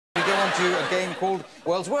on to a game called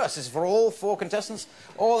World's Worst. This is for all 4 contestants.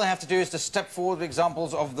 All they have to do is to step forward with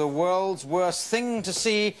examples of the world's worst thing to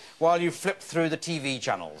see while you flip through the TV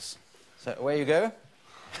channels. So, away you go.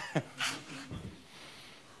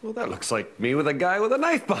 Well, that looks like me with a guy with a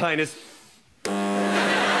knife behind his...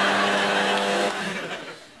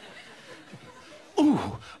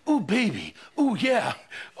 Ooh, ooh, baby. Ooh, yeah.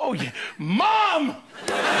 Oh, yeah. Mom!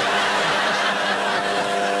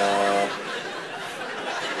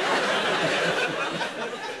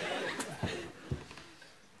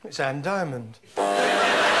 It's Anne Diamond.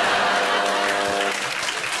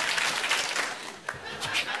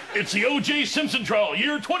 It's the O.J. Simpson trial,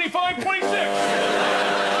 year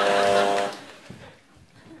 2526.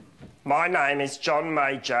 My name is John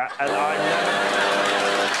Major, and I'm...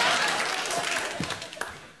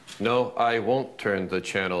 No, I won't turn the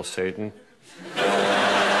channel, Satan.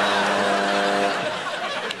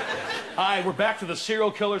 Hi, we're back to the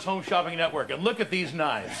Serial Killers Home Shopping Network, and look at these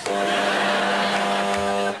knives.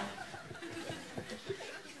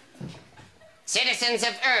 Citizens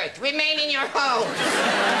of Earth, remain in your homes.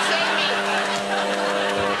 Save me.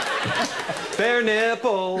 Bare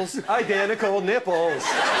nipples, identical nipples.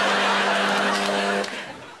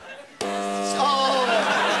 Oh.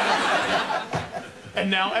 And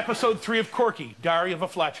now, episode 3 of Corky, Diary of a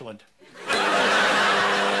Flatulent.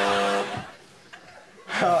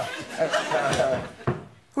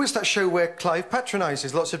 Who is that show where Clive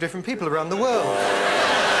patronises lots of different people around the world?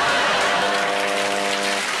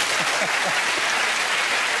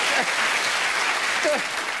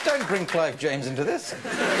 Don't bring Clive James into this.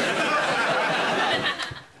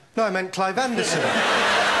 No, I meant Clive Anderson.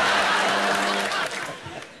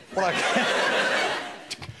 Well,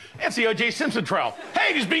 It's the O.J. Simpson trial.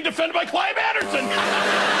 Hey, he's being defended by Clive Anderson.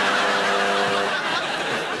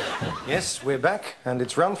 Yes, we're back, and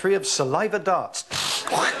it's round 3 of Saliva Darts.